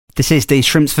This is the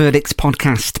Shrimps Verdict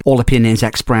podcast. All opinions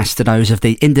expressed are those of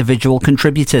the individual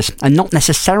contributors and not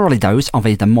necessarily those of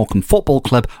either Morecambe Football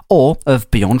Club or of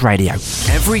Beyond Radio.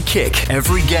 Every kick,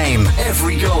 every game,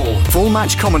 every goal. Full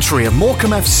match commentary of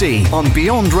Morecambe FC on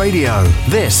Beyond Radio.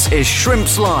 This is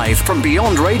Shrimps Live from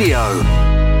Beyond Radio.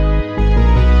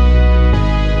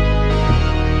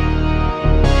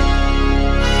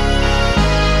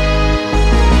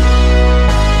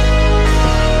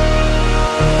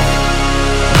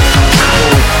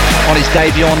 On his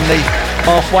debut on the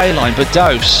halfway line, but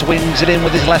Doe swings it in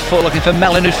with his left foot, looking for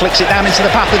Mellon, who flicks it down into the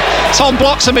path, and Tom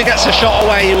blocks him. He gets a shot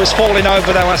away. He was falling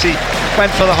over though as he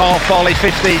went for the half volley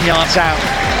 15 yards out.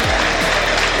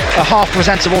 A half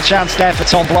presentable chance there for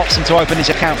Tom Bloxham to open his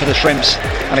account for the Shrimps,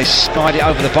 and he spied it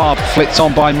over the bar, flicked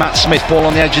on by Matt Smith. Ball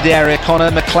on the edge of the area.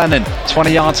 Connor McLennan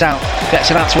 20 yards out,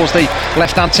 gets it out towards the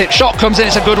left hand tip. Shot comes in,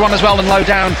 it's a good one as well, and low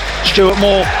down Stuart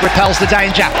Moore repels the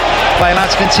danger. Play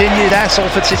lads continue there.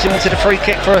 Salford City wanted a free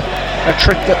kick for a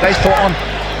trick that they thought on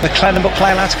McLennan, but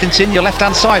play lads continue. Left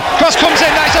hand side, cross comes in.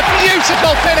 That's a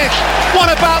beautiful finish. What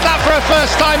about that for a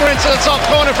first timer into the top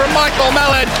corner from Michael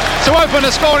Mellon to open the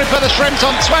scoring for the Shrimps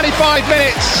on 25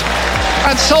 minutes.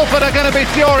 And Salford are going to be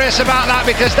furious about that,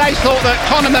 because they thought that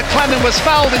Connor McLennan was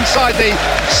fouled inside the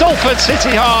Salford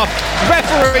City half.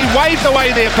 Referee waved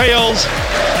away the appeals.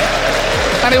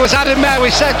 And it was Adam Mayer. We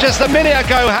said just a minute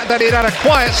ago that he'd had a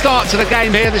quiet start to the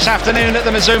game here this afternoon at the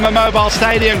Mazuma Mobile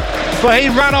Stadium, but he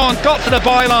ran on, got to the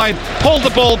byline, pulled the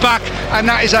ball back, and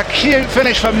that is a cute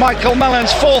finish for Michael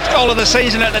Mellon's fourth goal of the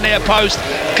season at the near post,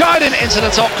 guiding it into the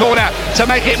top corner to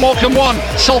make it Morecambe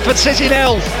 1, Salford City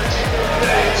 0.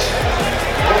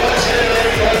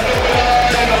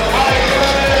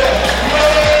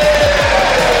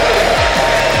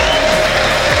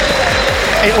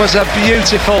 It was a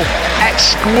beautiful,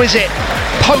 exquisite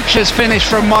poacher's finish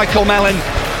from Michael Mellon,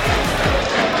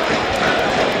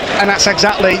 and that's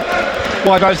exactly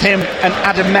why both him and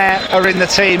Adam Mayer are in the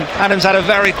team. Adam's had a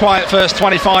very quiet first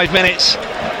 25 minutes,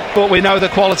 but we know the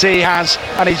quality he has,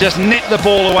 and he just nipped the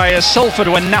ball away as Salford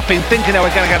were napping, thinking they were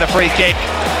going to get a free kick,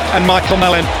 and Michael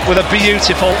Mellon with a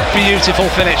beautiful, beautiful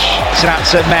finish. So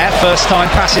that's Mayer, first time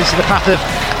pass into the path of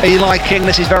Eli King.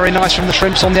 This is very nice from the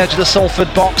Shrimps on the edge of the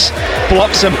Salford box.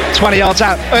 Blocks them 20 yards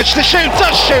out. Urged to shoot,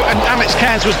 does shoot, and Alex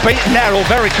Cairns was beaten there, all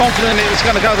very confident it was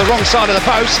going to go the wrong side of the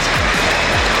post.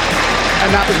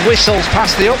 And that whistles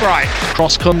past the upright.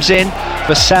 Cross comes in.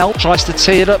 Vassell tries to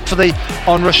tee it up for the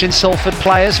onrushing Salford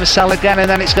players. Vassell again, and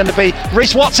then it's going to be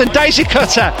Reece Watson. Daisy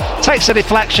cutter takes a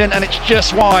deflection, and it's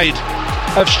just wide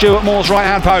of Stuart Moore's right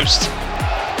hand post.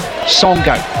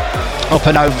 Songo up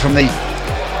and over from the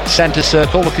centre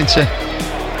circle, looking to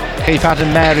keep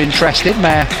Adam Mayer interested.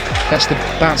 Mayer gets the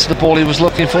bounce of the ball he was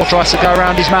looking for, tries to go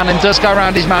around his man, and does go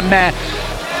around his man. Mayer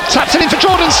taps it in for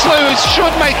Jordan Slews,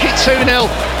 should make it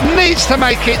 2-0, needs to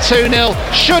make it 2-0,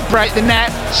 should break the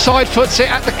net, side foots it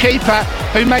at the keeper,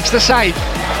 who makes the save.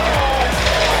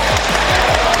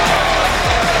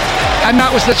 And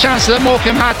that was the chance that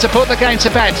Morecambe had to put the game to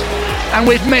bed, and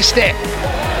we've missed it.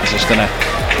 It's just going to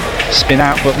spin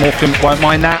out, but Morecambe won't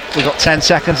mind that. We've got 10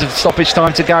 seconds of stoppage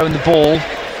time to go, and the ball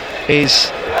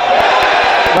is...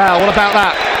 Well, what about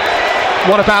that?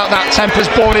 What about that? Tempers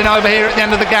boarding over here at the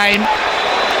end of the game.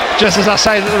 Just as I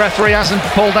say that the referee hasn't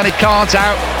pulled any cards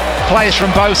out. Players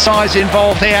from both sides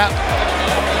involved here.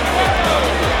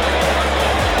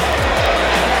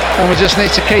 And we just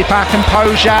need to keep our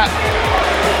composure.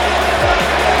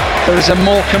 There is a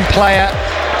Morecambe player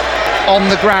on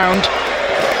the ground.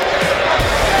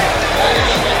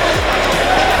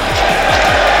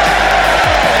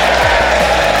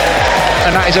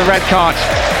 And that is a red card.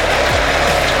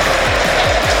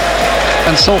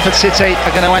 And Salford City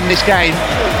are going to end this game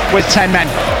with 10 men.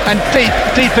 And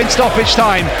deep in stoppage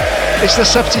time, it's the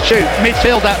substitute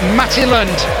midfielder Matty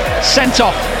Lund, sent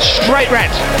off, straight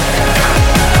red.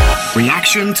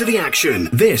 Reaction to the action.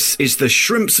 This is the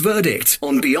Shrimps Verdict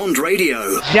on Beyond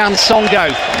Radio. Jan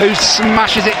Songo, who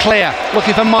smashes it clear,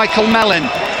 looking for Michael Mellon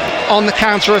on the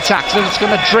counter-attack. So it's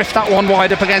going to drift that one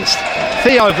wide up against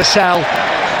Theo Vassell.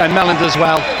 And Mellon does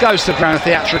well, goes to the ground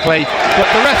theatrically, but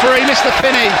the referee, Mr.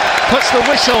 Finney, puts the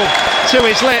whistle to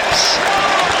his lips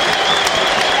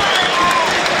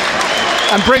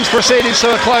and brings proceedings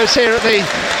to a close here at the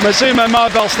Mazuma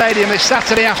Mobile Stadium this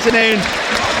Saturday afternoon.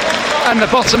 And the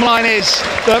bottom line is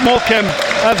that Morecambe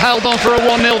have held on for a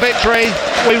 1-0 victory.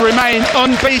 We remain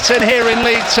unbeaten here in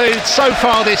League 2 so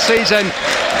far this season.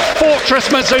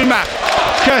 Fortress Mazuma,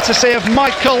 courtesy of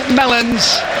Michael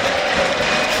Mellon's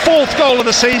fourth goal of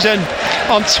the season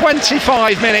on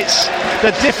 25 minutes.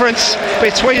 The difference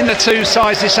between the two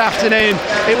sides this afternoon,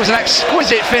 it was an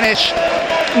exquisite finish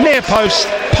near post,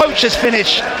 poacher's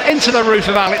finish into the roof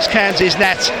of Alex Cairns'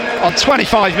 net on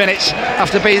 25 minutes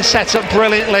after being set up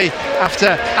brilliantly after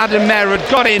Adam Mayer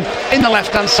had got in the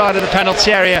left-hand side of the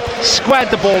penalty area, squared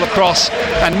the ball across,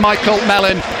 and Michael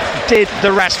Mellon did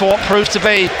the rest for what proved to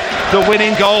be the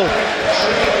winning goal.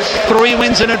 3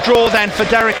 wins and a draw then for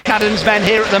Derek Adams' men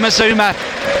here at the Mazuma.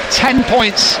 10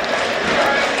 points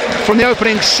from the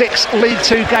opening 6 League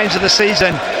 2 games of the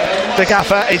season. The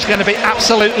gaffer is going to be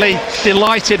absolutely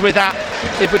delighted with that.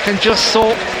 If we can just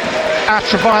sort our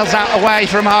travails out away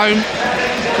from home,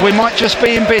 we might just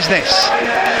be in business.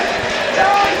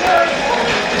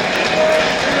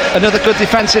 Another good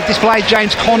defensive display.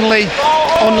 James Connolly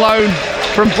on loan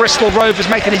from Bristol Rovers,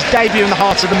 making his debut in the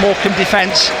heart of the Morecambe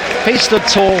defence. He stood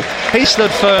tall, he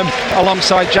stood firm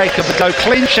alongside Jacob Badeau.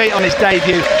 Clean sheet on his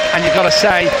debut, and you've got to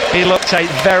say he looked a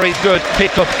very good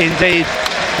pickup indeed.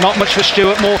 Not much for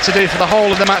Stuart Moore to do for the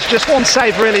whole of the match. Just one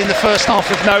save really in the first half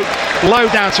of note, low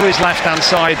down to his left-hand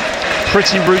side.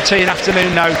 Pretty routine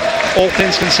afternoon note, all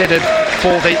things considered,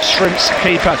 for the Shrimps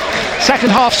keeper. Second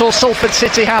half saw Salford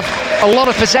City have a lot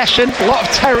of possession, a lot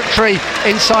of territory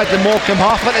inside the Morecambe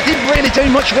half, but they didn't really do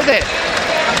much with it.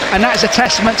 And that is a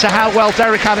testament to how well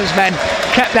Derek Adams' men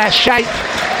kept their shape,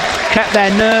 kept their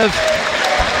nerve,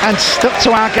 and stuck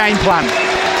to our game plan.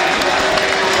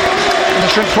 And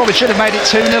the Shrimps probably should have made it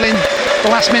 2-0 in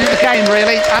the last minute of the game,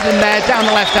 really. Adam Mayer down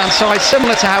the left-hand side,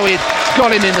 similar to how he'd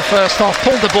got in the first half,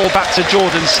 pulled the ball back to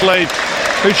Jordan Slew,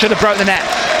 who should have broke the net.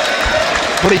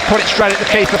 But he put it straight at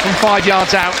the keeper from 5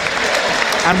 yards out,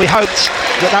 and we hoped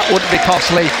that wouldn't be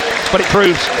costly, but it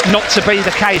proved not to be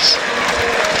the case.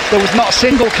 There was not a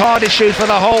single card issued for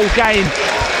the whole game,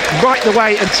 right the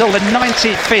way until the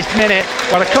 95th minute,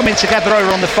 when a coming together over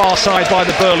on the far side by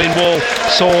the Berlin Wall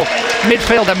saw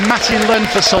midfielder Matty Lunn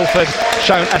for Salford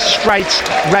shown a straight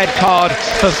red card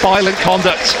for violent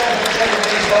conduct.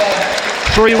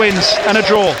 3 wins and a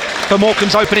draw for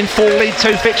Morecambe's opening 4 League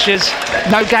 2 fixtures.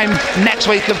 No game next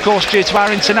week, of course, due to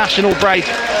our international break,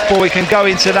 but we can go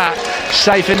into that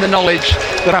safe in the knowledge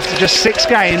that after just 6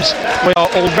 games we are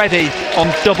already on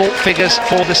double figures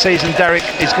for the season. Derek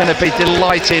is going to be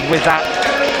delighted with that.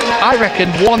 I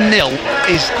reckon 1-0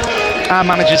 is our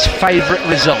manager's favourite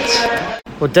result.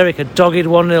 Well, Derek, a dogged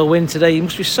 1-0 win today. You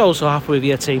must be so happy with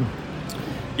your team.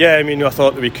 Yeah, I mean, I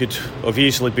thought that we could have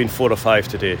easily been 4 or 5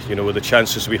 today, you know, with the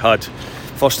chances we had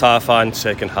first half and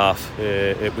second half.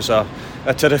 It was a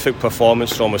terrific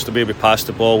performance from us, the way we passed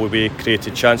the ball, the way we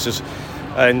created chances,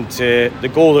 and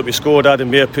the goal that we scored, Adam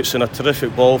Mayer puts in a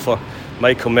terrific ball for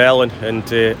Michael Mellon,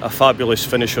 and a fabulous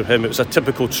finish from him. It was a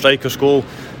typical striker's goal,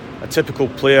 a typical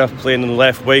player playing in the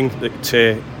left wing that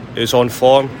is on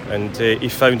form, and he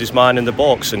found his man in the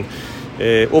box. And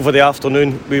over the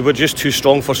afternoon we were just too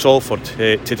strong for Salford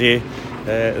today,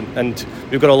 and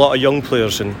we've got a lot of young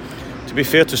players, and to be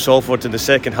fair to Salford, in the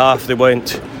second half they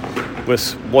went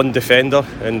with one defender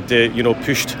and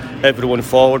pushed everyone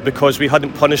forward because we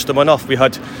hadn't punished them enough. We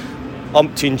had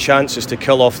umpteen chances to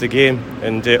kill off the game,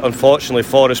 and unfortunately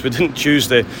for us we didn't choose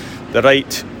the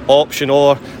right option,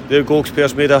 or the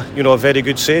goalkeepers made a very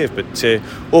good save. But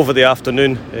over the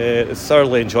afternoon, a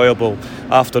thoroughly enjoyable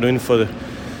afternoon for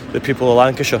the people of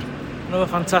Lancashire. Another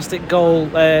fantastic goal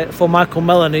for Michael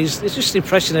Mellon. He's just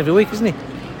impressing every week, isn't he?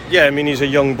 Yeah, I mean, he's a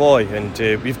young boy,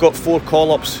 and we've got 4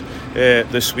 call-ups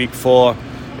this week for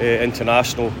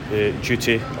international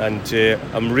duty, and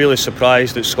I'm really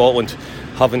surprised that Scotland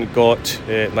haven't got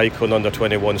Michael in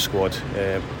under-21 squad.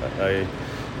 I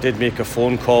did make a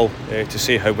phone call to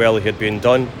say how well he had been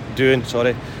doing,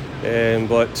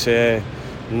 but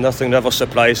nothing ever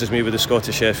surprises me with the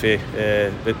Scottish FA.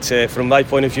 But from my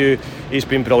point of view, he's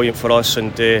been brilliant for us,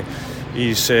 and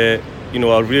he's a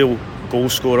real goal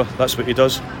scorer. That's what he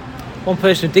does. One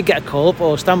person who did get a call-up,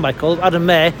 or standby call, Adam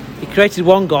Mayer, he created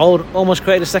 1 goal, almost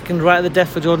created a second right at the death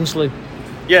for Jordan Slew.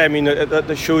 Yeah, I mean,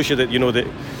 that shows you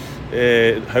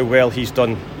that how well he's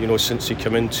done, since he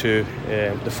came into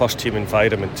the first team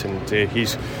environment, and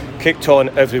he's kicked on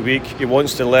every week. He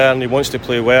wants to learn, he wants to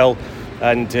play well,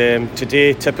 and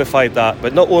today typified that.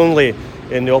 But not only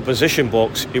in the opposition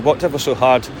box, he worked ever so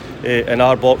hard in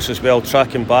our box as well,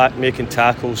 tracking back, making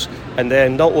tackles, and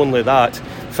then not only that,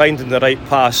 finding the right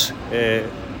pass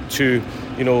to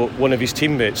one of his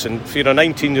teammates. And for a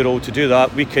 19-year-old to do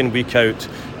that week in, week out,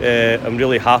 I'm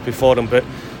really happy for him. But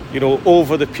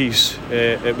over the piece,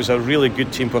 it was a really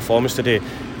good team performance today,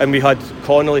 and we had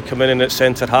Connolly come in at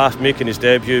centre half, making his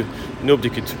debut. Nobody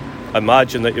could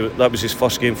imagine that was his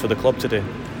first game for the club today.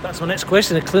 That's my next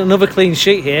question. Another clean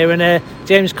sheet here, and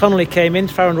James Connolly came in.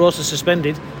 Farron Rosa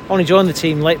suspended, only joined the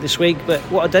team late this week, but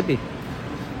what a debut.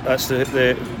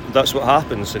 that's what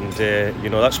happens, and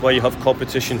that's why you have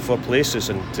competition for places.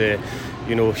 And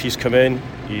he's come in,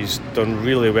 he's done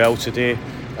really well today,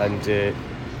 and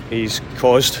he's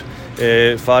caused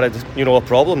Farad a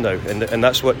problem now, and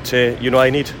that's what I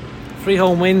need. 3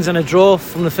 home wins and a draw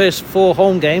from the first 4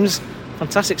 home games.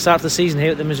 Fantastic start to the season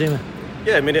here at the Mazuma.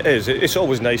 Yeah, I mean, it is. It's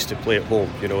always nice to play at home.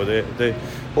 The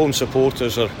home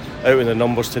supporters are out in the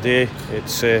numbers today.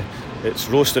 It's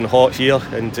roasting hot here,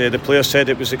 and the players said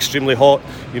it was extremely hot,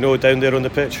 down there on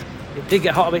the pitch. It did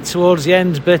get hot a bit towards the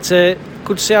end, but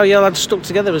good to see how your lads stuck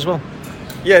together as well.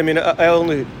 Yeah, I mean, I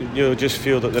only just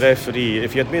feel that the referee,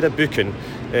 if he had made a booking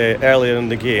earlier in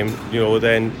the game,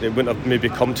 then it wouldn't have maybe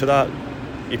come to that.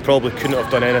 He probably couldn't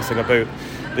have done anything about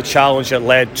the challenge that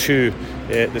led to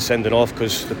the sending off,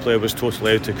 because the player was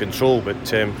totally out of control.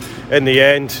 But in the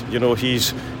end,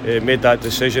 he's made that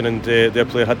decision, and their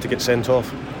player had to get sent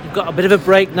off. You've got a bit of a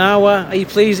break now. Are you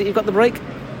pleased that you've got the break?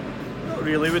 Not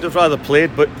really. We'd have rather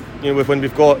played, but when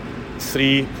we've got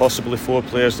 3, possibly 4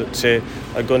 players that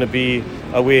are going to be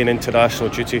away in international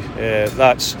duty,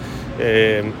 that's with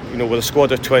a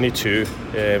squad of 22,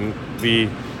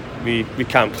 we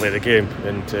can't play the game,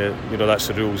 and that's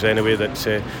the rules anyway.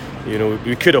 That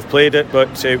we could have played it,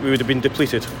 but we would have been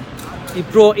depleted. You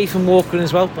brought Ethan Walker in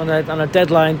as well on a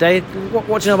deadline day.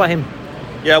 What do you know about him?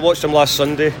 Yeah, I watched him last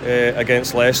Sunday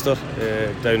against Leicester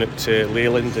down at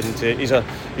Leyland, and he's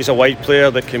a wide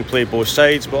player that can play both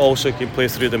sides, but also can play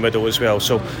through the middle as well.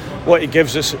 So what he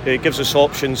gives us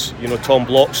options. Tom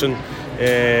Bloxham,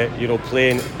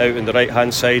 playing out in the right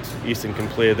hand side. Ethan can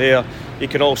play there. He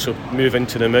can also move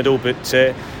into the middle, but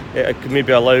it could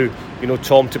maybe allow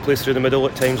Tom to play through the middle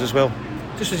at times as well.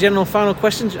 Just a general final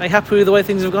question: are you happy with the way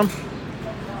things have gone?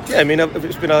 Yeah, I mean,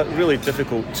 it's been a really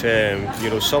difficult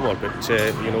summer, but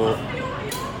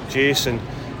Jason,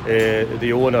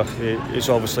 the owner, is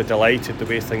obviously delighted the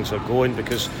way things are going,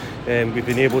 because we've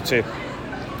been able to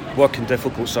work in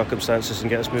difficult circumstances and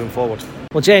get us moving forward.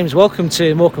 Well, James, welcome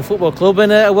to Morecambe Football Club,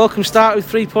 and a welcome start with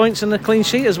 3 points and a clean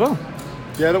sheet as well.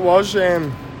 Yeah, it was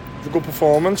a good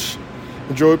performance.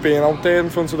 Enjoyed being out there in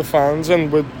front of the fans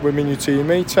and with my new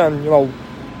teammates, and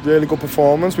really good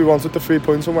performance. We wanted the 3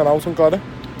 points and went out and got it.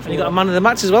 And you got a man of the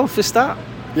match as well for start.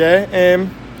 Yeah,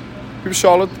 we were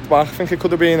solid at the back. I think it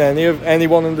could have been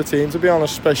anyone in the team, to be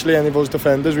honest, especially any of us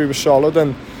defenders. We were solid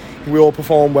and we all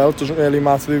performed well. It doesn't really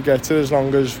matter who gets it as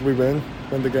long as we win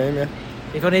the game. Yeah.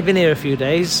 You've only been here a few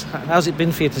days. How's it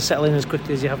been for you to settle in as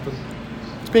quickly as you have done?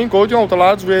 It's been good. The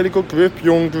lads, really good group,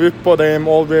 young group, but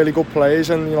all really good players,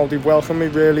 and they've welcomed me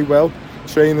really well.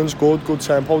 Training's good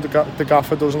tempo. The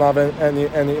gaffer doesn't have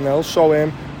anything else, so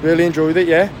really enjoyed it.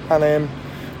 Yeah, and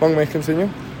long may it continue.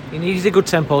 You needed a good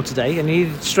tempo today, and you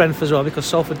needed strength as well, because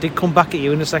Salford did come back at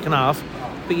you in the second half,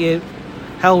 but you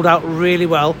held out really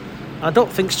well. I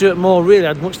don't think Stuart Moore really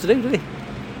had much to do, did he?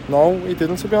 No, he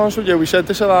didn't, to be honest with you. We said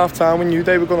this at half time. We knew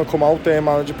they were going to come out. Their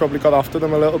manager probably got after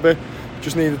them a little bit.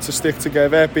 Just needed to stick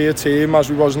together, be a team as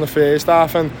we was in the first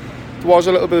half, and there was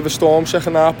a little bit of a storm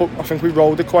second half, but I think we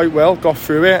rode it quite well, got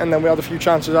through it, and then we had a few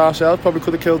chances ourselves. Probably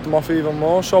could have killed them off even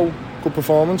more. So good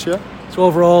performance, yeah. So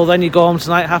overall, then you go home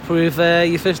tonight happy with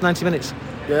your first 90 minutes?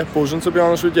 Yeah, buzzing, to be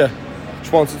honest with you.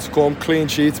 Just wanted to come clean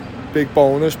sheet, big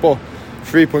bonus, but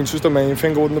 3 points was the main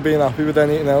thing. I wouldn't have been happy with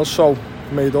anything else, so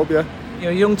made up, yeah.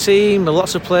 You're a young team,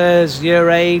 lots of players, your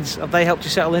age. Have they helped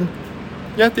you settle in?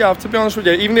 Yeah, they have, to be honest with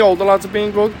you. Even the older lads have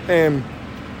been good.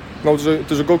 There's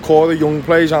a good core of young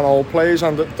players and old players,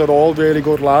 and they're all really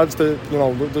good lads.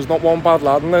 There's not one bad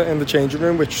lad in the changing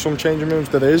room, which some changing rooms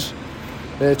there is.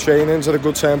 Training's at a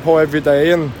good tempo every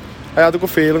day, and I had a good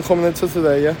feeling coming into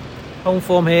today, yeah. Home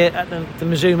form here at the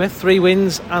Mazuma, 3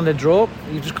 wins and a draw.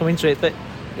 You've just come into it, but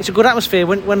it's a good atmosphere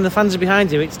when the fans are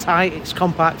behind you. It's tight, it's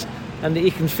compact, and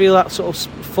you can feel that sort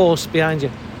of force behind you.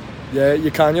 Yeah,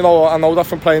 you can. I know that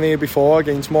from playing here before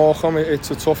against Morecambe. It's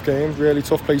a tough game, really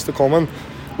tough place to come in.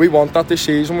 We want that this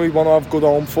season. We want to have good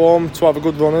home form. To have a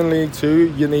good run in League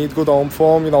 2, you need good home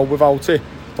form. Without it,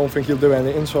 don't think you'll do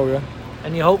anything. So yeah.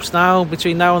 And your hopes now,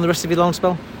 between now and the rest of your loan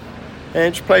spell?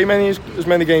 Just play as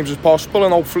many games as possible,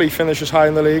 and hopefully finish as high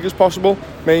in the league as possible.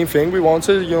 Main thing, we want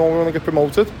to, we want to get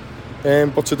promoted.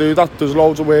 But to do that, there's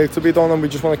loads of work to be done, and we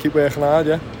just want to keep working hard,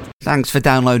 yeah. Thanks for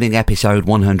downloading episode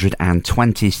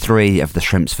 123 of the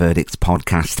Shrimps Verdicts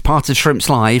podcast, part of Shrimps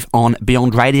Live on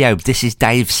Beyond Radio. This is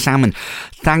Dave Salmon.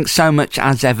 Thanks so much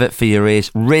as ever for your ears.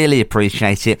 Really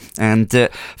appreciate it. And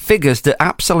figures that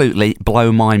absolutely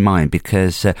blow my mind,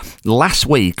 because last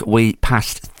week we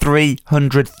passed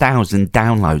 300,000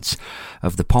 downloads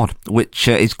of the pod, which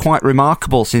is quite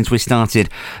remarkable since we started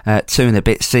 2 and a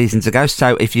bit seasons ago.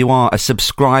 So if you are a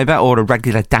subscriber or a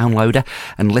regular downloader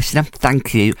and listener,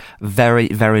 thank you very,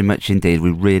 very much indeed.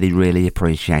 We really, really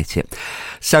appreciate it.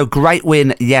 So great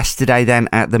win yesterday then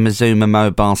at the Mazuma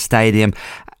Mobile Stadium.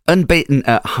 Unbeaten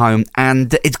at home,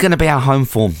 and it's going to be our home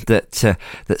form that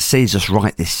sees us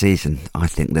right this season. I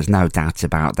think there's no doubt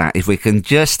about that. If we can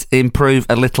just improve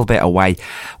a little bit away,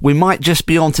 we might just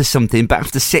be onto something. But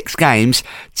after 6 games,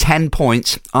 10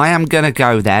 points, I am going to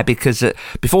go there because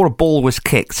before a ball was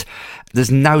kicked,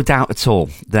 there's no doubt at all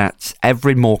that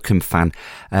every Morecambe fan,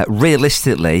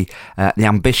 realistically, the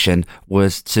ambition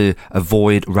was to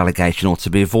avoid relegation or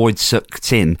to avoid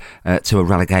sucked in to a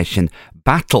relegation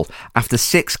battle. After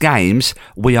 6 games,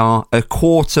 we are a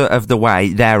quarter of the way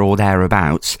there or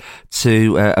thereabouts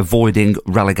to avoiding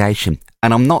relegation.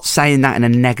 And I'm not saying that in a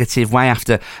negative way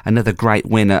after another great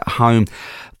win at home,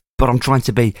 but I'm trying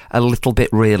to be a little bit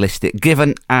realistic.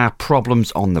 Given our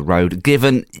problems on the road,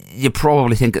 given you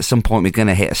probably think at some point we're going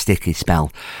to hit a sticky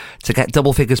spell, to get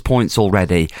double figures points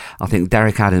already, I think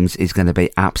Derek Adams is going to be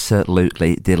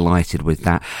absolutely delighted with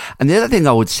that. And the other thing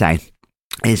I would say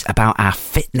is about our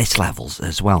fitness levels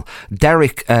as well.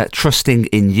 Derek trusting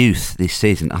in youth this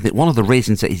season. I think one of the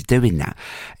reasons that he's doing that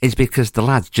is because the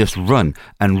lads just run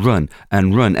and run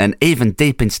and run. And even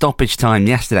deep in stoppage time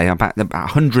yesterday, about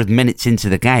 100 minutes into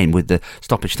the game with the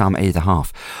stoppage time at either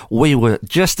half, we were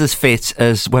just as fit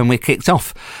as when we kicked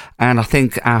off. And I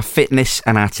think our fitness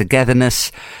and our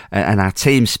togetherness and our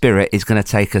team spirit is going to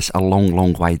take us a long,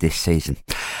 long way this season.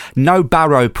 No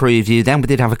Barrow preview then. We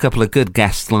did have a couple of good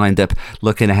guests lined up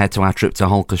looking ahead to our trip to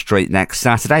Holker Street next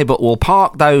Saturday, but we'll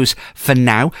park those for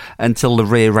now until the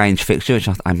rearranged fixture, which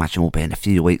I imagine will be in a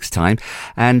few weeks' time.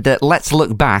 And let's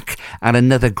look back at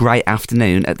another great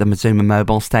afternoon at the Mazuma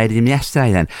Mobile Stadium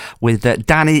yesterday then, with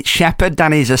Danny Shepherd.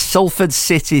 Danny's a Salford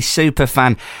City super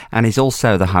fan, and he's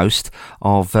also the host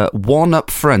of One Up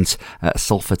Front at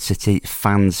Salford City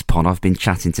Fans Pod. I've been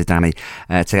chatting to Danny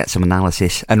to get some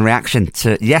analysis and reaction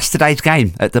to yesterday's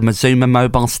game at the Mazuma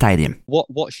Mobile Stadium.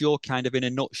 What's your kind of in a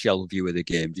nutshell view of the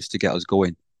game, just to get us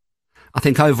going? I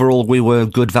think overall we were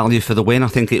good value for the win. I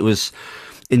think it was,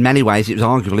 in many ways, it was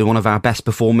arguably one of our best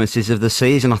performances of the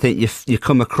season. I think you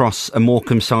come across a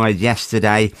Morecambe side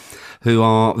yesterday who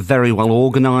are very well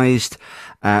organised.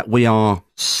 We are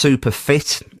super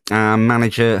fit. Our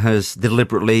manager has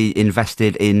deliberately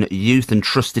invested in youth and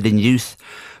trusted in youth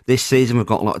this season. We've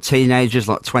got a lot of teenagers,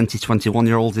 like 20,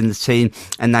 21-year-olds in the team,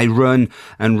 and they run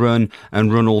and run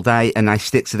and run all day, and they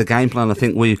stick to the game plan. I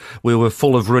think we were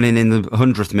full of running in the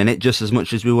 100th minute just as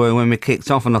much as we were when we kicked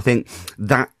off, and I think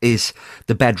that is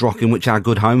the bedrock in which our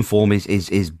good home form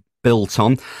is built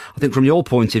on. I think from your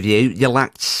point of view, you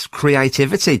lacked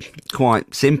creativity,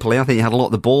 quite simply. I think you had a lot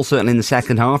of the ball, certainly in the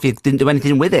second half. You didn't do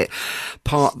anything with it.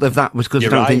 Part of that was because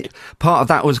I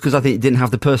think you didn't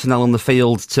have the personnel on the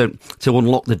field to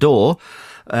unlock the door,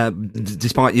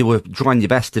 despite you were trying your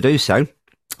best to do so.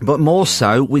 But more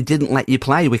so, we didn't let you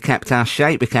play. We kept our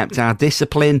shape, we kept our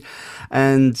discipline,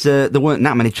 and there weren't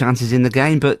that many chances in the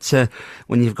game. But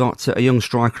when you've got a young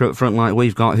striker up front like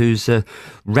we've got, who's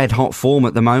red hot form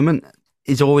at the moment,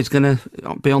 is always going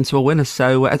to be onto a winner.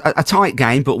 So a tight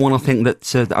game, but one I think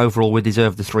that overall we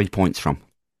deserve the 3 points from.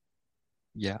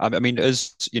 Yeah, I mean,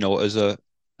 as you know, as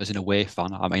an away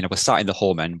fan, I mean, I was sat in the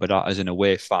home end, but as an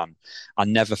away fan, I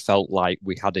never felt like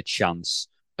we had a chance.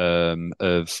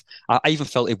 I even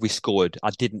felt if we scored,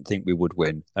 I didn't think we would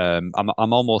win. I'm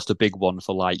almost a big one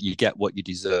for, like, you get what you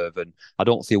deserve, and I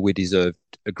don't feel we deserved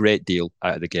a great deal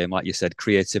out of the game. Like you said,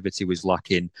 creativity was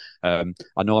lacking. I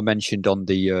know I mentioned on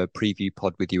the preview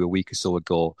pod with you a week or so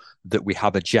ago that we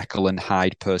have a Jekyll and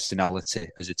Hyde personality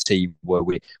as a team, where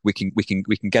we can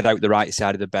get out the right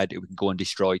side of the bed, we can go and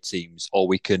destroy teams, or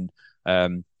we can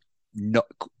not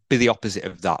be the opposite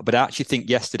of that. But I actually think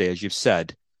yesterday, as you've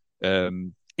said,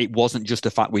 it wasn't just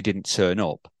the fact we didn't turn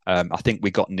up. I think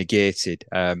we got negated,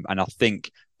 and I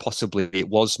think possibly it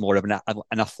was more of an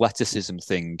athleticism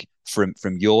thing from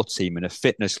your team and a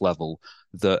fitness level,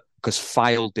 that because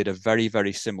Fyle did a very,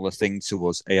 very similar thing to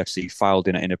us. AFC Fyle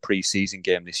in a pre-season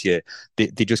game this year.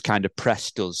 They just kind of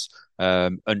pressed us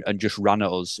and just ran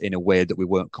at us in a way that we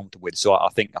weren't comfortable with. So I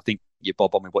think you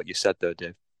bob on with what you said there,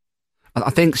 Dave. I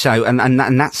think so, and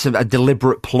that's a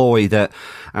deliberate ploy that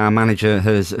our manager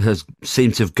has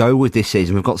seemed to go with this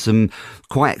season. We've got some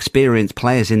quite experienced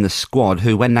players in the squad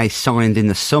who, when they signed in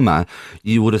the summer,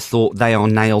 you would have thought they are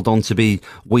nailed on to be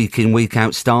week in, week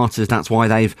out starters. That's why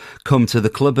they've come to the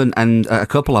club, and a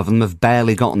couple of them have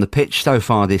barely got on the pitch so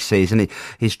far this season.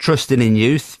 He's trusting in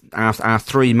youth. our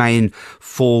three main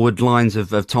forward lines of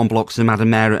Tom Bloxham, Adam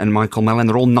Mayer and Michael Mellon,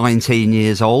 they're all 19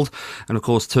 years old. And of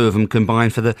course, two of them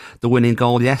combined for the winning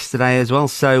goal yesterday as well.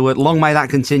 So long may that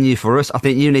continue for us. I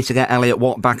think you need to get Elliot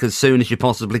Watt back as soon as you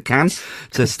possibly can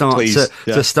to start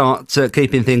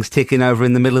keeping things ticking over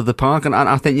in the middle of the park. And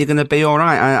I think you're going to be all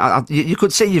right. You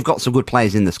could see you've got some good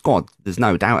players in the squad. There's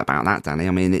no doubt about that, Danny.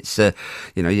 I mean, it's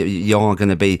you are going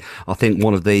to be, I think,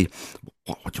 one of the,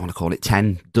 what do you want to call it,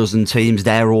 10 dozen teams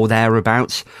there or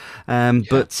thereabouts.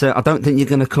 But I don't think you're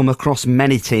going to come across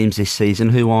many teams this season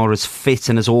who are as fit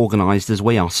and as organised as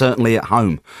we are, certainly at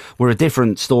home. We're a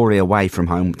different story away from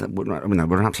home.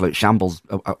 We're an absolute shambles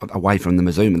away from the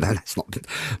Mazuma. Let's not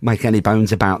make any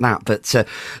bones about that. But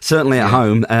certainly at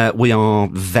home, we are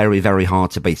very, very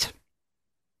hard to beat.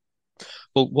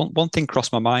 Well, one thing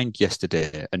crossed my mind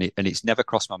yesterday, and it's never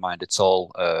crossed my mind at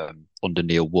all under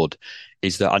Neil Wood,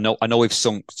 is that I know we've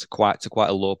sunk to quite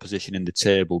a low position in the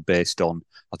table based on,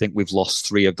 I think we've lost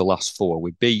 3 of the last 4.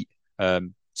 We beat,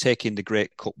 taking the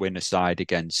Great Cup win aside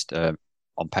against on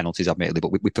penalties, admittedly,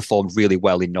 but we performed really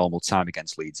well in normal time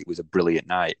against Leeds. It was a brilliant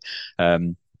night.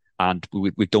 And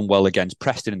we've done well against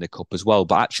Preston in the Cup as well.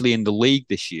 But actually in the league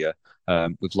this year,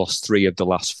 we've lost 3 of the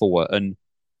last 4. And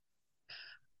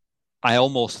I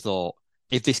almost thought,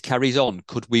 if this carries on,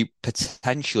 could we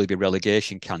potentially be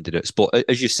relegation candidates? But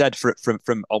as you said,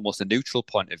 from almost a neutral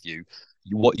point of view,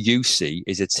 what you see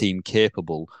is a team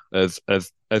capable of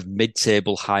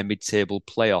mid-table, high mid-table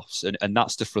playoffs, and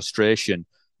that's the frustration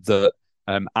that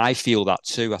I feel that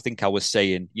too. I think I was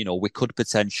saying, we could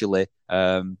potentially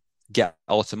get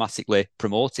automatically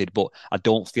promoted, but I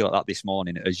don't feel like that this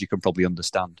morning, as you can probably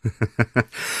understand.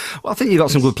 Well, I think you've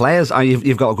got some good players.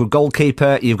 You've got a good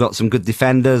goalkeeper. You've got some good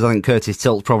defenders. I think Curtis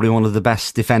Tilt's probably one of the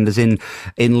best defenders in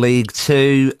League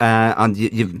Two.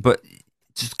 But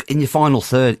just in your final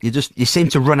third, you seem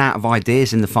to run out of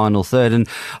ideas in the final third, and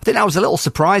I think that was a little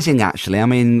surprising actually. I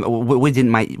mean, we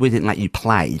didn't let you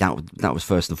play. That was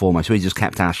first and foremost. We just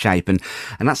kept our shape, and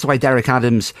that's the way Derek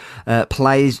Adams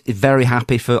plays. Very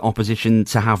happy for opposition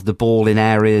to have the ball in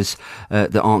areas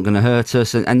that aren't going to hurt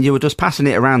us, and you were just passing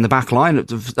it around the back line. I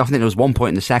think there was one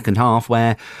point in the second half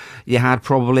where you had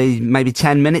probably maybe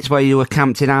 10 minutes where you were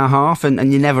camped in our half,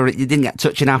 and you didn't get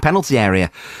touch in our penalty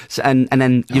area, and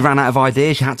then you ran out of ideas.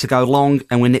 You had to go long,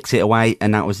 and we nicked it away,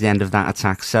 and that was the end of that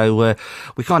attack. So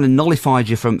we kind of nullified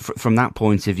you from that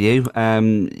point of view.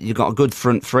 You got a good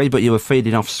front three, but you were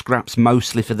feeding off scraps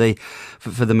mostly for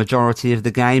the majority of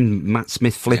the game. Matt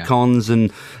Smith flick-ons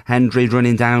and Hendry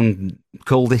running down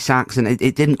cul-de-sacs, and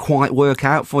it didn't quite work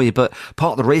out for you. But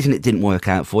part of the reason it didn't work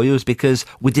out for you is because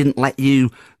we didn't let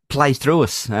you play through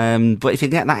us. But if you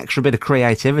get that extra bit of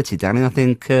creativity, Danny, I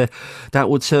think that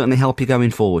would certainly help you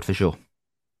going forward for sure.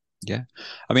 Yeah.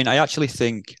 I mean, I actually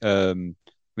think,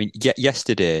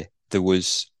 yesterday there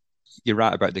was, you're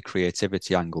right about the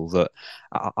creativity angle, that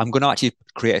I'm going to actually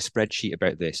create a spreadsheet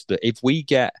about this, that if we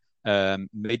get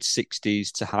mid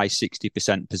 60s to high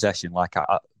 60% possession, like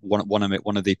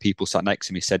one of the people sat next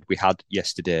to me said we had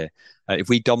yesterday, if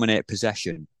we dominate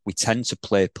possession, we tend to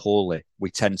play poorly.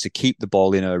 We tend to keep the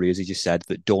ball in areas, as you said,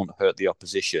 that don't hurt the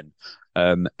opposition.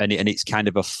 And it's kind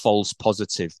of a false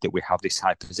positive that we have this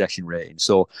high possession rating.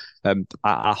 So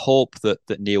I hope that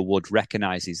Neil Wood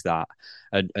recognises that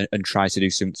and tries to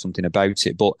do something about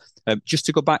it. But just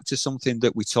to go back to something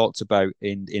that we talked about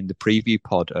in the preview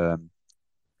pod,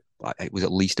 it was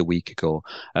at least a week ago,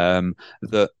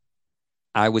 that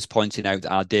I was pointing out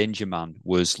that our danger man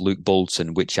was Luke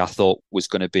Bolton, which I thought was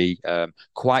going to be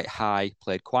quite high,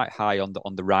 played quite high on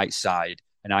the right side.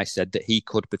 And I said that he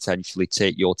could potentially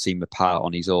take your team apart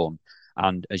on his own.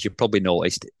 And as you probably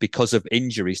noticed, because of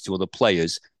injuries to other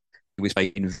players, he was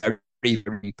playing very,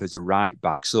 very deep as right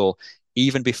back. So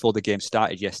even before the game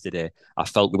started yesterday, I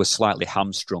felt we were slightly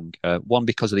hamstrung. One,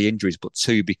 because of the injuries, but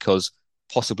two, because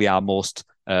possibly our most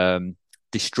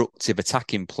destructive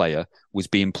attacking player was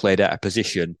being played at a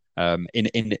position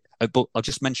but I'll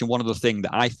just mention one other thing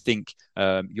that I think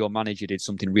your manager did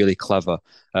something really clever.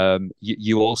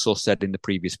 You also said in the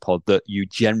previous pod that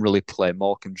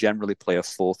Morecambe generally play a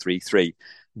 4-3-3.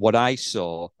 What I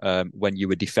saw when you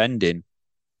were defending,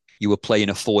 you were playing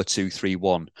a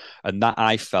 4-2-3-1, and that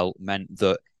I felt meant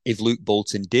that if Luke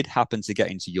Bolton did happen to get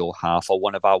into your half, or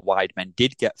one of our wide men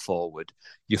did get forward,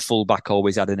 your fullback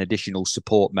always had an additional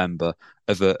support member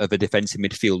of a defensive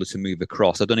midfielder to move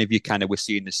across. I don't know if you kind of were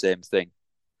seeing the same thing.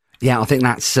 Yeah, I think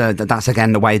that's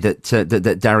again the way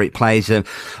that Derek plays.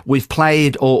 We've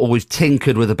played or we've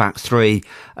tinkered with a back three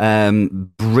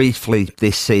briefly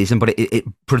this season, but it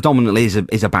predominantly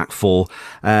is a back four,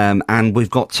 and we've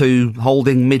got two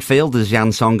holding midfielders, Jan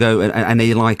Songo and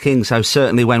Eli King. So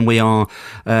certainly when we are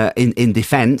in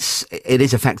defence, it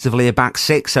is effectively a back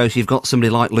six. So if you've got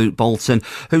somebody like Luke Bolton,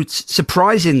 who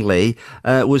surprisingly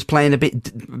was playing a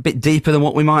bit deeper than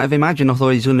what we might have imagined. I thought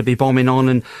he was going to be bombing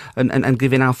on and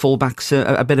giving our fullbacks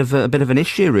a bit of an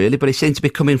issue, really. But he seemed to be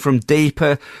coming from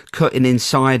deeper, cutting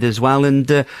inside as well,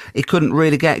 and he couldn't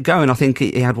really get going. I think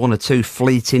he had one or two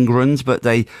fleeting runs, but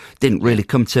they didn't really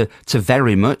come to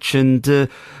very much, and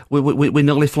we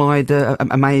nullified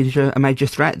a major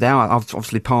threat there.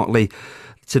 Obviously, partly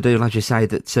to do, as you say,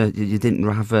 that you didn't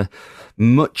have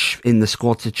much in the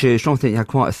squad to choose from. I think you had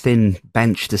quite a thin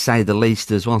bench, to say the least,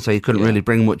 as well, so you couldn't really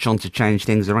bring much on to change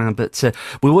things around. But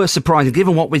we were surprised,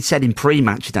 given what we'd said in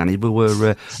pre-match, Danny. We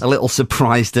were a little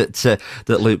surprised that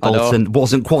Luke Bolton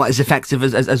wasn't quite as effective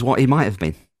as what he might have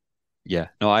been. Yeah,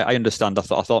 no, I understand. I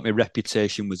thought my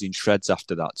reputation was in shreds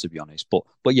after that, to be honest.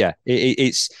 But yeah,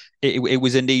 it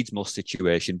was a needs must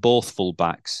situation. Both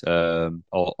fullbacks,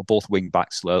 or both wing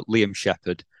backs, Liam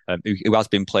Shepherd, who has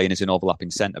been playing as an overlapping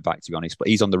centre back, to be honest, but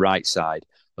he's on the right side,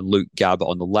 and Luke Gabb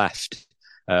on the left.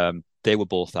 They were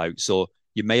both out. So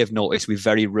you may have noticed we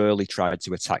very rarely tried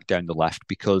to attack down the left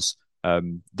because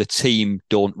the team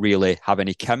don't really have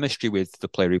any chemistry with the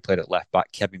player who played at left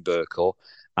back, Kevin Burko.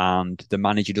 And the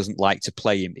manager doesn't like to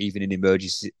play him even in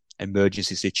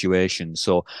emergency situations.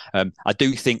 So I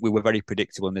do think we were very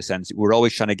predictable in the sense that we were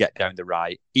always trying to get down the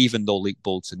right, even though Luke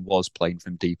Bolton was playing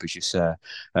from deep, as you say.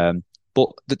 But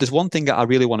there's one thing that I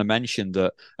really want to mention,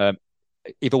 that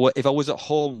if I was at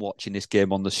home watching this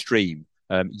game on the stream,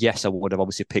 yes, I would have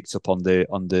obviously picked up on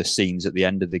the scenes at the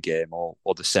end of the game or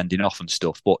the sending off and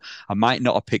stuff, but I might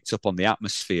not have picked up on the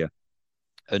atmosphere.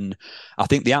 And I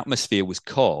think the atmosphere was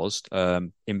caused,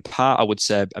 in part, I would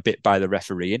say, a bit by the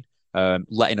refereeing,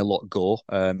 letting a lot go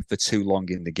for too long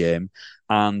in the game.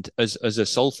 And as a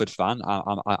Salford fan,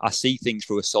 I see things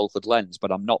through a Salford lens,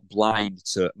 but I'm not blind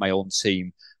to my own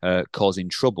team causing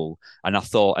trouble. And I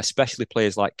thought, especially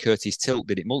players like Curtis Tilt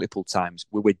did it multiple times,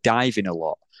 we were diving a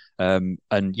lot. And,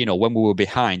 when we were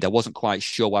behind, I wasn't quite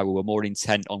sure why we were more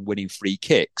intent on winning free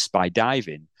kicks by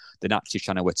diving than actually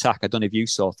trying to attack. I don't know if you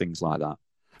saw things like that.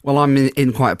 Well, I'm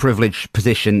in quite a privileged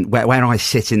position where I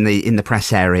sit in the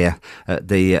press area at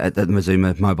the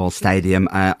Mazuma Mobile Stadium.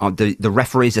 The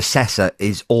referee's assessor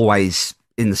is always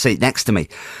in the seat next to me,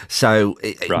 so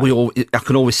I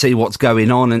can always see what's going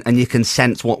on, and you can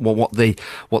sense what the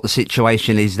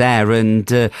situation is there.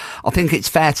 And I think it's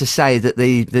fair to say that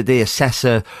the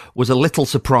assessor was a little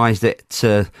surprised that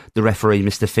the referee,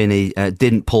 Mr. Finney,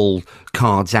 didn't pull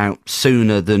cards out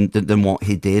sooner than what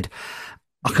he did.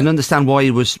 I can understand why he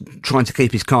was trying to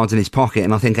keep his cards in his pocket,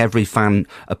 and I think every fan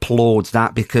applauds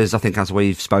that, because I think, as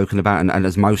we've spoken about, and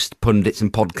as most pundits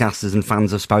and podcasters and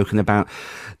fans have spoken about,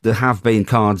 there have been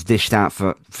cards dished out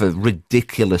for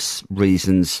ridiculous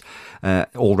reasons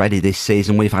already this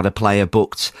season. We've had a player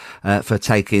booked for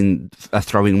taking a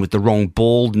throw-in with the wrong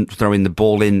ball and throwing the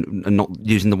ball in and not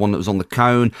using the one that was on the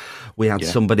cone. We had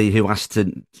somebody who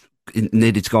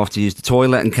needed to go off to use the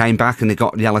toilet and came back, and he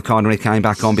got the yellow card when he came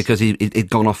back on because he'd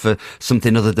gone off for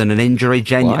something other than an injury.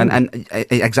 And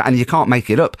you can't make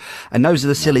it up. And those are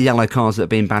the silly yellow cards that have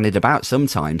been bandied about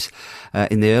sometimes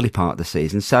in the early part of the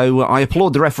season. So I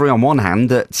applaud the referee on one hand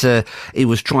that he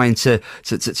was trying to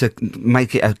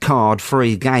make it a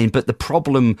card-free game. But the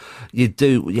problem you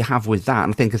have with that,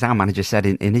 and I think as our manager said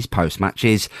in his post-match,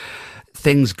 is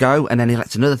things go, and then he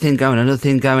lets another thing go and another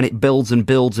thing go, and it builds and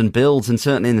builds and builds. And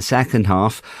certainly in the second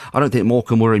half, I don't think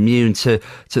Morecambe were immune to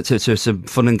some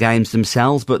fun and games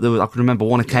themselves. But I can remember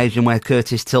one occasion where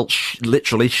Curtis Tilt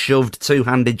literally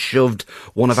two-handed shoved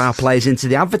one of our players into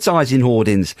the advertising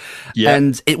hoardings,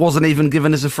 and it wasn't even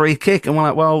given as a free kick. And we're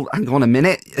like, well, hang on a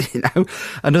minute,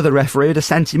 another referee would have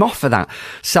sent him off for that.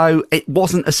 So it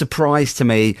wasn't a surprise to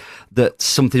me that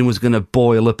something was going to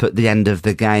boil up at the end of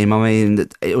the game. I mean,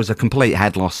 it was a complete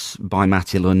head loss by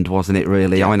Matty Lund, wasn't it,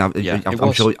 really? Yeah,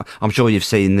 I'm sure you've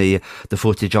seen the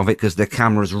footage of it, because the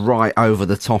camera's right over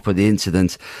the top of the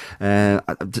incident. To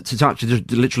actually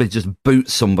literally just boot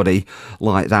somebody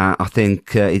like that, I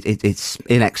think it's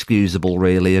inexcusable,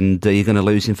 really, and you're going to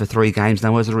lose him for 3 games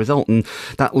now as a result. And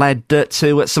that led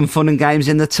to some fun and games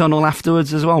in the tunnel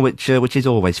afterwards as well, which is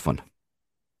always fun.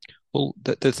 Well,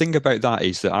 the thing about that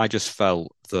is that I just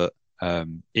felt that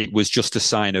it was just a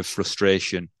sign of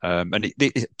frustration. And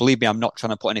believe me, I'm not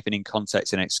trying to put anything in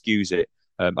context and excuse it.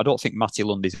 I don't think Matty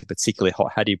Lund is a particularly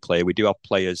hot-headed player. We do have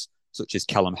players such as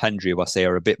Callum Hendry, who I say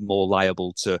are a bit more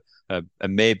liable to, and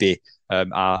maybe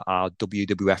our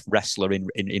WWF wrestler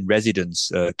in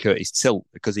residence, Curtis Tilt,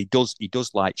 because he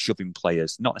does like shoving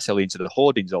players, not necessarily into the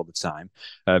hoardings all the time,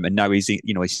 and now he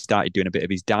started doing a bit of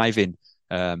his diving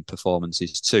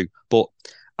performances too. But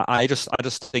I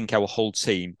just think our whole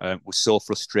team was so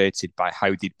frustrated by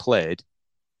how they'd played.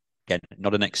 Again,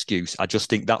 not an excuse. I just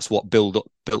think that's what built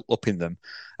up in them,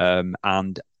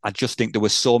 and I just think there were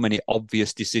so many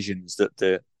obvious decisions that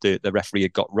the referee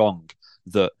had got wrong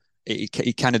that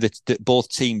it kind of both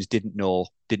teams didn't know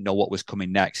what was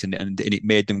coming next, and it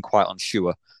made them quite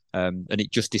unsure, and it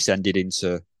just descended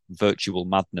into virtual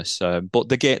madness. But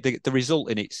the result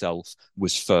in itself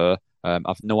was fair.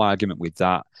 I've no argument with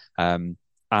that. And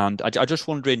I just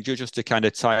wondering, just to kind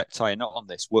of tie a knot on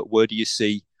this, where do you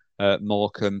see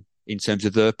Morecambe in terms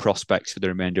of their prospects for the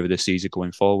remainder of the season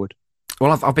going forward?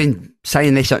 Well, I've been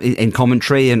saying this in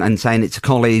commentary and saying it to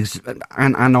colleagues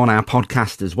and on our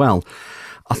podcast as well.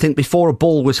 I think before a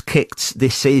ball was kicked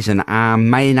this season, our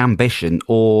main ambition,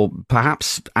 or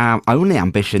perhaps our only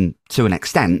ambition to an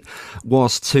extent,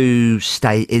 was to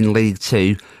stay in League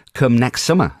Two come next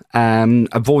summer,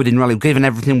 avoiding really, given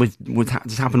everything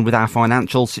that's happened with our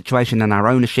financial situation and our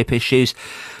ownership issues,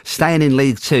 staying in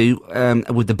League Two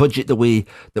with the budget that we've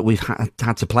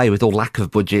had to play with, or lack of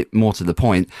budget, more to the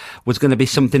point, was going to be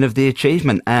something of the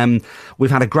achievement.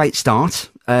 We've had a great start.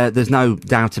 There's no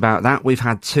doubt about that. We've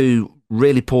had two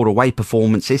really poor away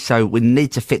performances, so we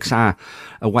need to fix our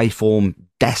away form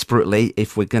desperately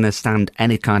if we're going to stand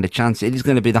any kind of chance. It is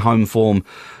going to be the home form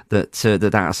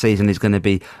that our season is going to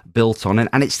be built on,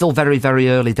 and it's still very, very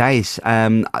early days.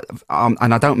 And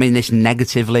I don't mean this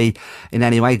negatively in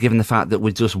any way, given the fact that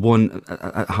we've just won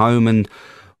at home, and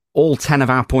all 10 of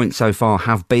our points so far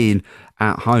have been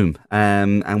at home,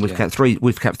 and we've kept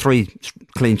three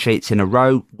clean sheets in a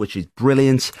row, which is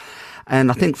brilliant. And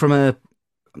I think from a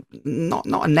not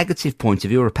a negative point of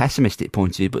view or a pessimistic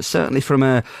point of view, but certainly from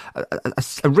a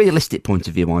realistic point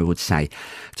of view, I would say,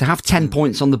 to have 10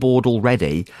 points on the board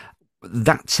already,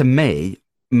 that to me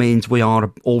means we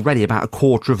are already about a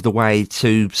quarter of the way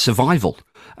to survival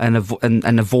and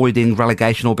avoiding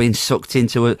relegation or being sucked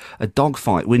into a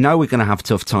dogfight. We know we're going to have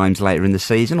tough times later in the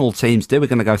season. All teams do. We're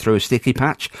going to go through a sticky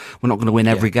patch. We're not going to win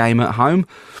every game at home.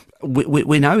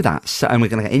 We know that, and we're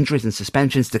going to get injuries and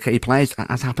suspensions to key players,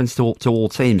 as happens to all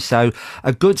teams. So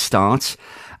a good start,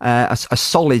 a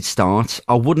solid start.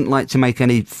 I wouldn't like to make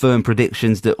any firm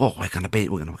predictions that it's going to be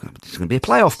a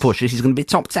playoff push. This is going to be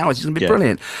top tower. This is going to be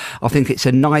brilliant. I think it's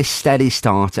a nice steady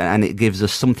start, and it gives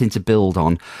us something to build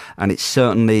on. And it's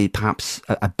certainly perhaps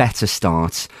a better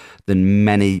start than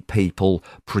many people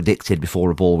predicted before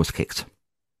a ball was kicked.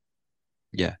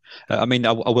 Yeah, I mean,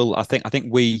 I think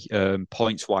we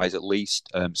points wise at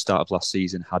least start of last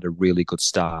season had a really good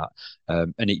start,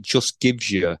 and it just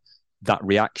gives you that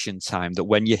reaction time that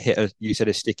when you hit you said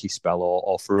a sticky spell,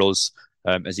 or for us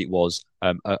as it was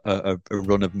a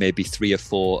run of maybe 3 or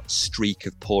 4 streak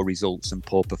of poor results and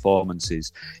poor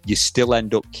performances, you still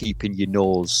end up keeping your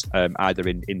nose either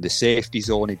in the safety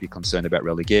zone if you're concerned about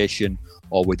relegation,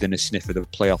 or within a sniff of the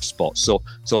playoff spot. So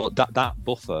that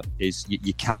buffer is,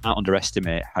 you can't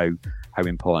underestimate how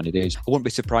important it is. I wouldn't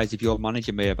be surprised if your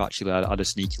manager may have actually had a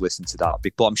sneaky listen to that,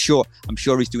 but I'm sure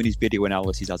he's doing his video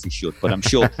analysis as he should. But I'm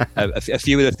sure a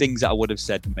few of the things that I would have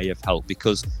said may have helped,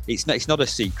 because it's not a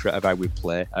secret of how we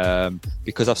play.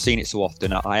 Because I've seen it so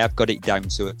often, I have got it down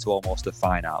to almost a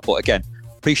fine art. But again,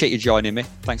 appreciate you joining me.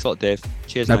 Thanks a lot, Dave.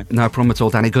 Cheers, mate. No problem at all,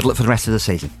 Danny. Good luck for the rest of the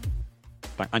season.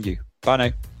 And you. Bye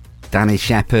now. Danny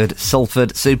Shepherd,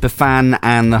 Salford superfan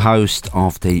and the host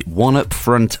of the One Up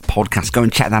Front podcast. Go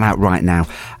and check that out right now.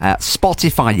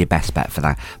 Spotify, your best bet for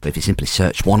that. But if you simply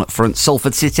search One Up Front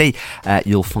Salford City,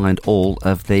 you'll find all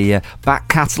of the back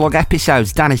catalogue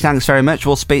episodes. Danny, thanks very much.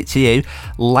 We'll speak to you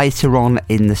later on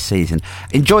in the season.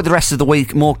 Enjoy the rest of the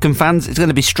week, Morecambe fans. It's going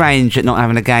to be strange at not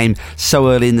having a game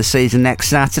so early in the season next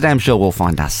Saturday. I'm sure we'll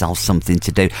find ourselves something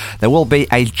to do. There will be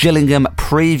a Gillingham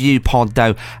preview pod,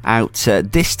 though, out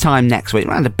this time next week,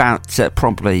 around about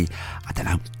probably, I don't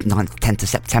know, 9th, 10th of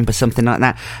September, something like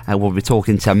that. We'll be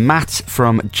talking to Matt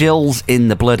from Gills in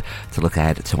the Blood to look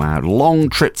ahead to our long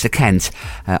trip to Kent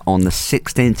on the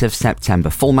 16th of September.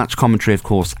 Full match commentary, of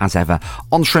course, as ever,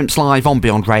 on Shrimps Live, on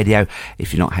Beyond Radio,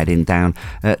 if you're not heading down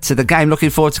to the game. Looking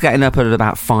forward to getting up at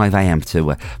about 5 a.m.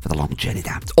 for the long journey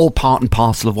down. It's all part and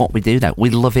parcel of what we do, though.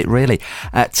 We love it, really.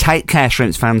 Take care,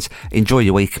 Shrimps fans. Enjoy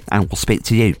your week, and we'll speak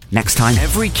to you next time.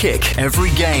 Every kick,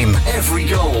 every game, every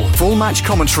goal. Full match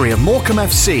commentary of Morecambe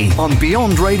FC on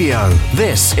Beyond Radio.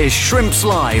 This is Shrimps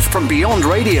Live from Beyond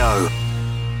Radio.